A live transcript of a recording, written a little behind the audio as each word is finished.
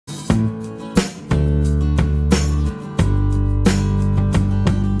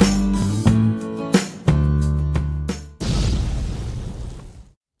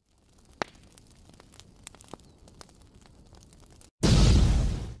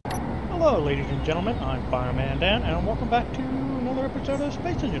Hello, ladies and gentlemen, I'm Fireman Dan, and welcome back to another episode of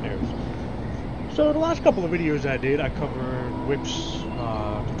Space Engineers. So, the last couple of videos I did, I covered Whip's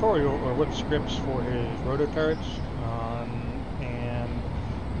tutorial, or Whip scripts for his rototurrets, and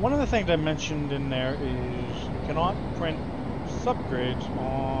one of the things I mentioned in there is you cannot print subgrids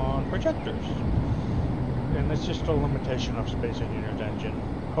on projectors. And that's just a limitation of Space Engineers engine.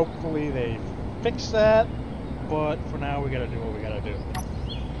 Hopefully they fix that, but for now we gotta do what we gotta do.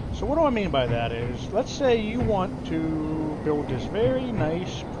 So what do I mean by that is, let's say you want to build this very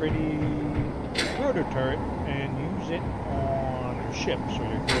nice, pretty rotor turret and use it on your ships or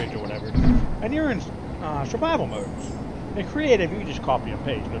your grids or whatever, and you're in survival modes. In creative, you can just copy and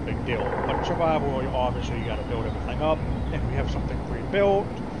paste, no big deal. But survival, obviously you gotta build everything up. If we have something pre-built,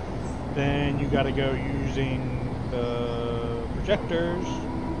 then you gotta go using the projectors,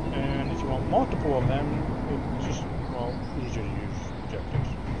 and if you want multiple of them, it's just, well, easier to use projectors.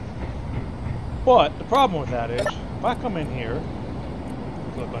 But the problem with that is, if I come in here,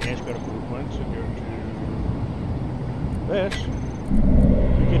 click on this, go to blueprints, and go to this,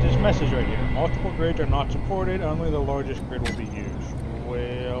 you get this message right here. Multiple grids are not supported, only the largest grid will be used.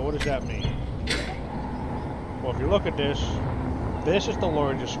 Well, what does that mean? Well, if you look at this is the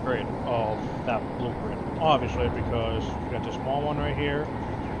largest grid of that blueprint. Obviously, because you got this small one right here,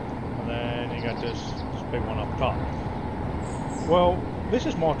 and then you got this big one up top. Well, this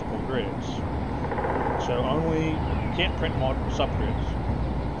is multiple grids. So you can't print multiple subgrids.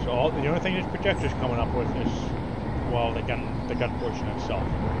 So the only thing this projector's coming up with is, well, the gun portion itself.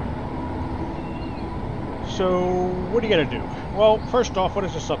 So what do you got to do? Well, first off, what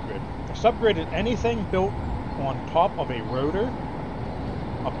is a subgrid? A subgrid is anything built on top of a rotor,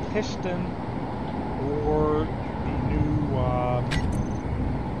 a piston, or the new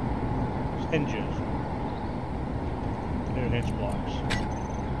hinges, the new hinge blocks.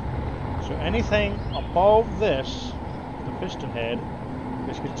 So anything above this, the piston head,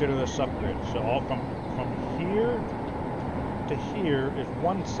 is considered a subgrid. So all from here to here is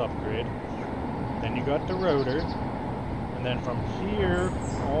one subgrid. Then you got the rotor, and then from here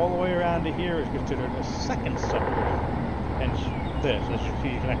all the way around to here is considered a second subgrid. And this, as you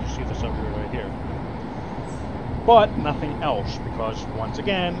see, you can actually see the subgrid right here. But nothing else, because once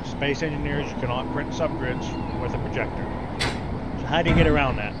again, Space Engineers, you cannot print subgrids with a projector. So how do you get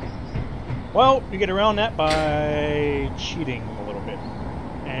around that? Well, you get around that by cheating a little bit.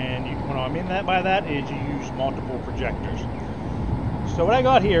 And what I mean by that is you use multiple projectors. So what I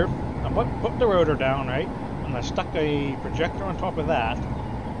got here, I put the rotor down, right? And I stuck a projector on top of that.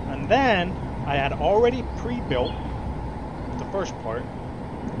 And then I had already pre-built the first part,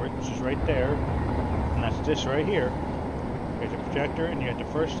 which is right there. And that's this right here. There's a projector, and you got the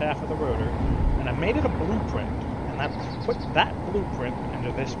first half of the rotor. And I made it a blueprint. And I put that blueprint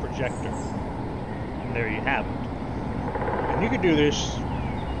into this projector. And there you have it. And you could do this,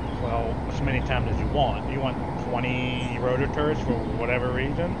 well, as many times as you want. You want 20 rotor turrets for whatever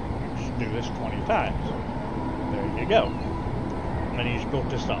reason, you just do this 20 times. There you go. And then you just built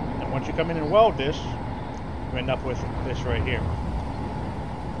this up. And once you come in and weld this, you end up with this right here.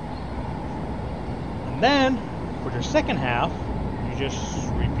 And then, for the second half, you just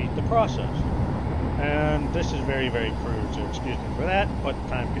repeat the process. And this is very, very crude, so excuse me for that, but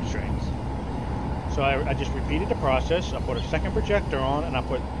time constraints. So I just repeated the process. I put a second projector on, and I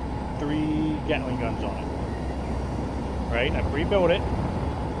put 3 Gatling guns on it. Right? I pre-built it,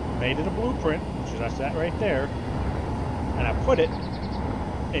 made it a blueprint, which is that right there, and I put it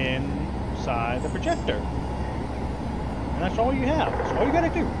inside the projector. And that's all you have. That's all you got to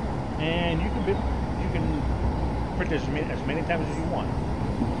do. And you can print as many times as you want.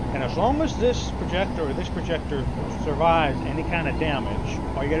 And as long as this projector survives any kind of damage,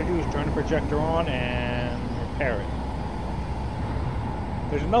 all you got to do is turn the projector on and repair it.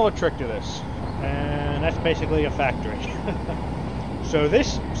 There's another trick to this, and that's basically a factory. So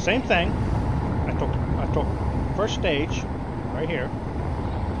this same thing, I took first stage right here.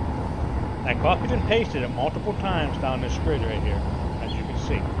 I copied and pasted it multiple times down this grid right here, as you can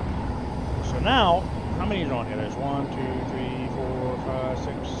see. So now, how many is on here? There's 1, 2, 3, 4, 5,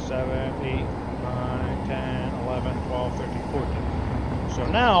 6, 7, 8, 9, 10, 11, 12, 13, 14. So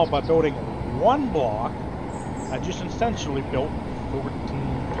now, by building one block, I just essentially built 14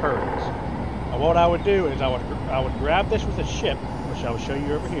 turrets. Now what I would do is I would grab this with a ship, which I will show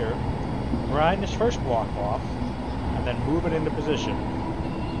you over here, grind this first block off, and then move it into position.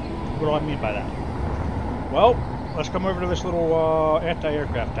 What do I mean by that? Well, let's come over to this little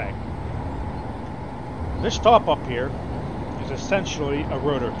anti-aircraft tank. This top up here is essentially a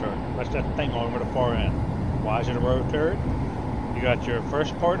rotor turret. That's that thing over the far end. Why is it a rotor turret? You got your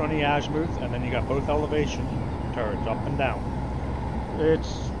first part on the azimuth, and then you got both elevation turrets up and down.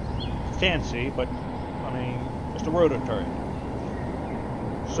 It's fancy, but I mean, it's a rototurret.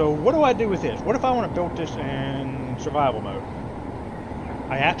 So what do I do with this? What if I want to build this in survival mode?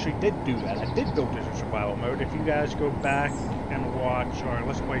 I actually did do that. I did build this in survival mode. If you guys go back and watch our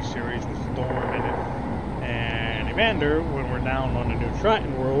Let's Play series with Storm and Evander, when we're down on the new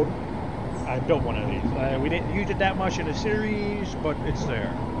Triton world, I built one of these. We didn't use it that much in the series, but it's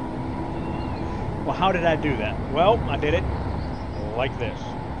there. Well, how did I do that? Well, I did it like this.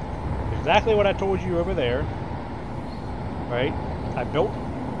 Exactly what I told you over there. Right? I built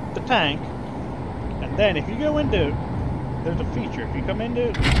the tank, and then if you go into, there's a feature. If you come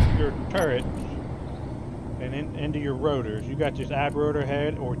into your turret and into your rotors, you got this add rotor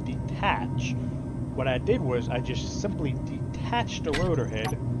head or detach. What I did was I just simply detached the rotor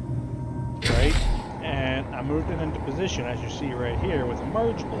head, right? And I moved it into position, as you see right here, with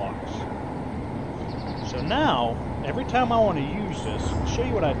merge blocks. So now, every time I want to use this, I'll show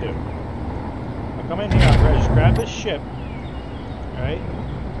you what I do. I come in here, I just grab this ship, right?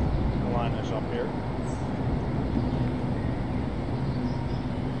 I'll line this up here.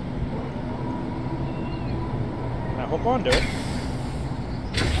 Now hook onto it,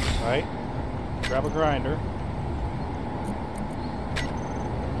 right? Grab a grinder.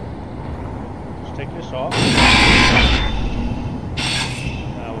 Just take this off.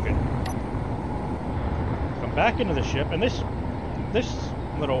 Now we're good. Come back into the ship, and this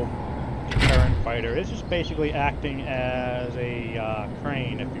little deterrent fighter is just basically acting as a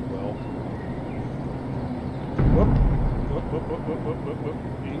crane, if you will. Whoop, whoop, whoop, whoop, whoop, whoop, whoop, whoop.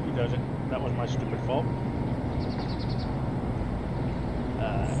 He does it. That was my stupid fault.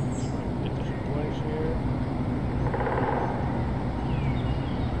 Get this in place here.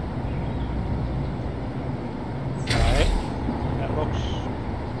 Alright, that looks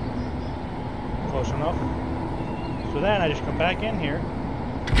close enough. So then I just come back in here,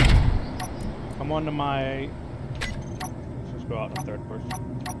 come onto my, let's go out in third person.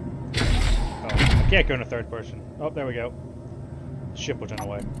 Oh, I can't go into third person. Oh, there we go. The ship was in the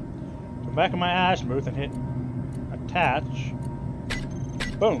way. Come back in my azimuth and hit attach.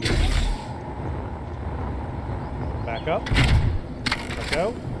 Boom. Back up. Let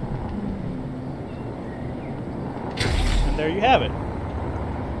go. And there you have it.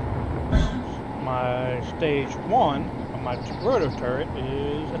 My stage 1 of my rotor turret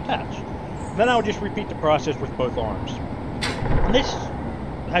is attached. Then I'll just repeat the process with both arms. And this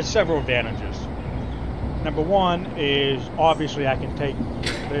has several advantages. Number one is obviously I can take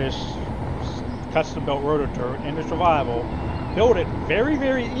this custom built rotor turret into survival, build it very,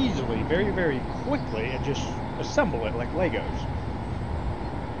 very easily, very, very quickly, and just assemble it like Legos.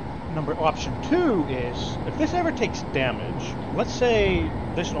 Option 2 is, if this ever takes damage, let's say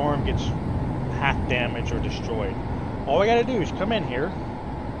this arm gets half damaged or destroyed, all I gotta do is come in here,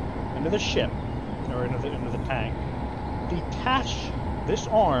 into the ship, or into the tank, detach this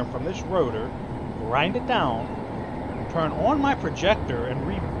arm from this rotor, grind it down, turn on my projector, and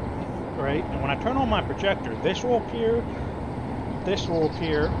right? And when I turn on my projector, this will appear,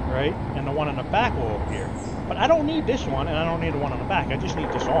 right? And the one in the back will appear. But I don't need this one, and I don't need the one on the back. I just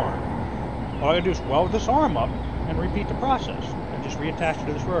need this arm. All I gotta do is weld this arm up and repeat the process, and just reattach it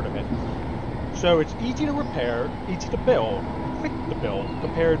to this rotor head. So it's easy to repair, easy to build, quick to build,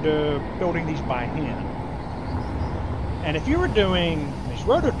 compared to building these by hand. And if you were doing these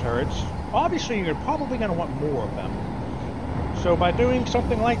rotor turrets, obviously you're probably going to want more of them. So by doing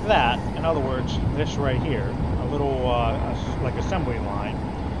something like that, in other words, this right here, a little like assembly line,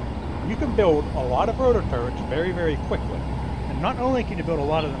 you can build a lot of rotor turrets very, very quickly. And not only can you build a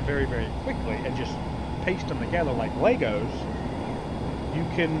lot of them very, very quickly and just paste them together like Legos, you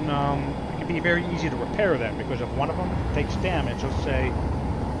can it can be very easy to repair them, because if one of them takes damage,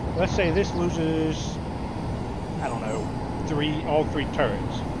 let's say this loses, I don't know, all three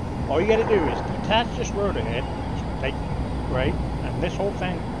turrets. All you got to do is detach this rotor head, right, and this whole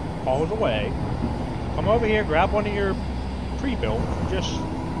thing falls away. Come over here, grab one of your pre-builds, and just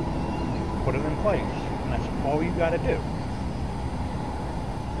put it in place. And that's all you got to do.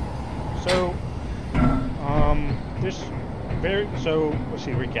 So, let's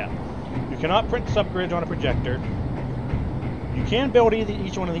see, recap. You cannot print subgrids on a projector. You can build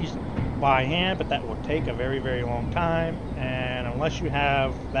each one of these by hand, but that will take a very, very long time, and unless you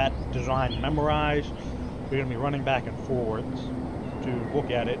have that design memorized, you're going to be running back and forwards to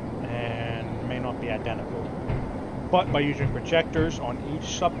look at it, and it may not be identical. But by using projectors on each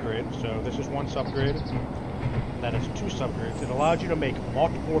subgrid, so this is one subgrid, that is two subgrids, it allows you to make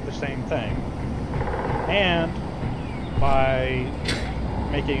multiple of the same thing. And by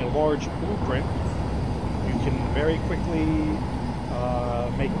making a large blueprint, you can very quickly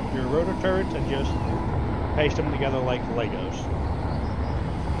make your rototurrets and just paste them together like Legos.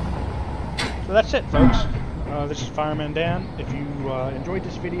 So that's it, folks. This is Fireman Dan. If you enjoyed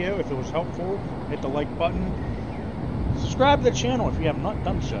this video, if it was helpful, hit the like button. Subscribe to the channel if you have not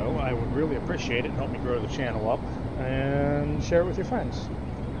done so. I would really appreciate it and help me grow the channel up. And share it with your friends.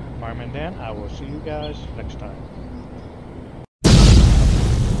 Fireman Dan, I will see you guys next time.